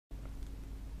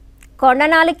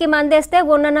కొండనాలికి మందేస్తే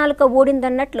ఉన్న నాలుక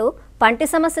ఊడిందన్నట్లు పంటి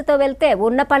సమస్యతో వెళ్తే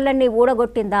ఉన్న పళ్ళన్నీ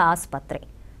ఊడగొట్టిందా ఆసుపత్రి.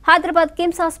 హైదరాబాద్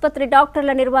కిమ్స్ ఆసుపత్రి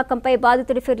డాక్టర్ల నిర్వాకంపై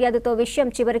బాధితుడి ఫిర్యాదుతో విషయం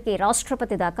చివరికి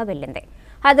రాష్ట్రపతి దాకా వెళ్లింది.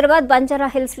 హైదరాబాద్ బంజారా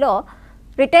హిల్స్ లో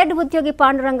రిటైర్డ్ ఉద్యోగి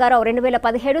పాండురంగారావు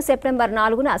 2017 సెప్టెంబర్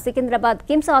 4న సికింద్రాబాద్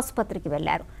కిమ్స్ ఆసుపత్రికి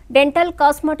వెళ్లారు. డెంటల్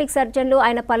కాస్మెటిక్ సర్జన్లు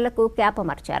ఆయన పళ్లకు క్యాప్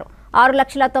అమర్చారు.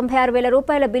 6,96,000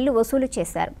 రూపాయల బిల్లు వసూలు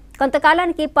చేశారు.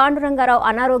 కొంతకాలానికి పాండురంగారావు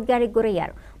అనారోగ్యానికి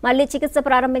గురయ్యారు. మళ్లీ చికిత్స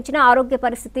ప్రారంభించిన ఆరోగ్య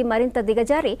పరిస్థితి మరింత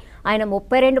దిగజారి ఆయన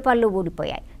 32 పళ్లు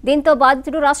ఊడిపోయాయి. దీంతో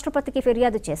బాధితుడు రాష్ట్రపతికి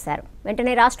ఫిర్యాదు చేశారు.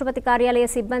 వెంటనే రాష్ట్రపతి కార్యాలయ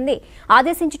సిబ్బంది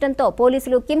ఆదేశించడంతో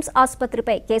పోలీసులు కిమ్స్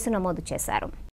ఆసుపత్రిపై కేసు నమోదు చేశారు.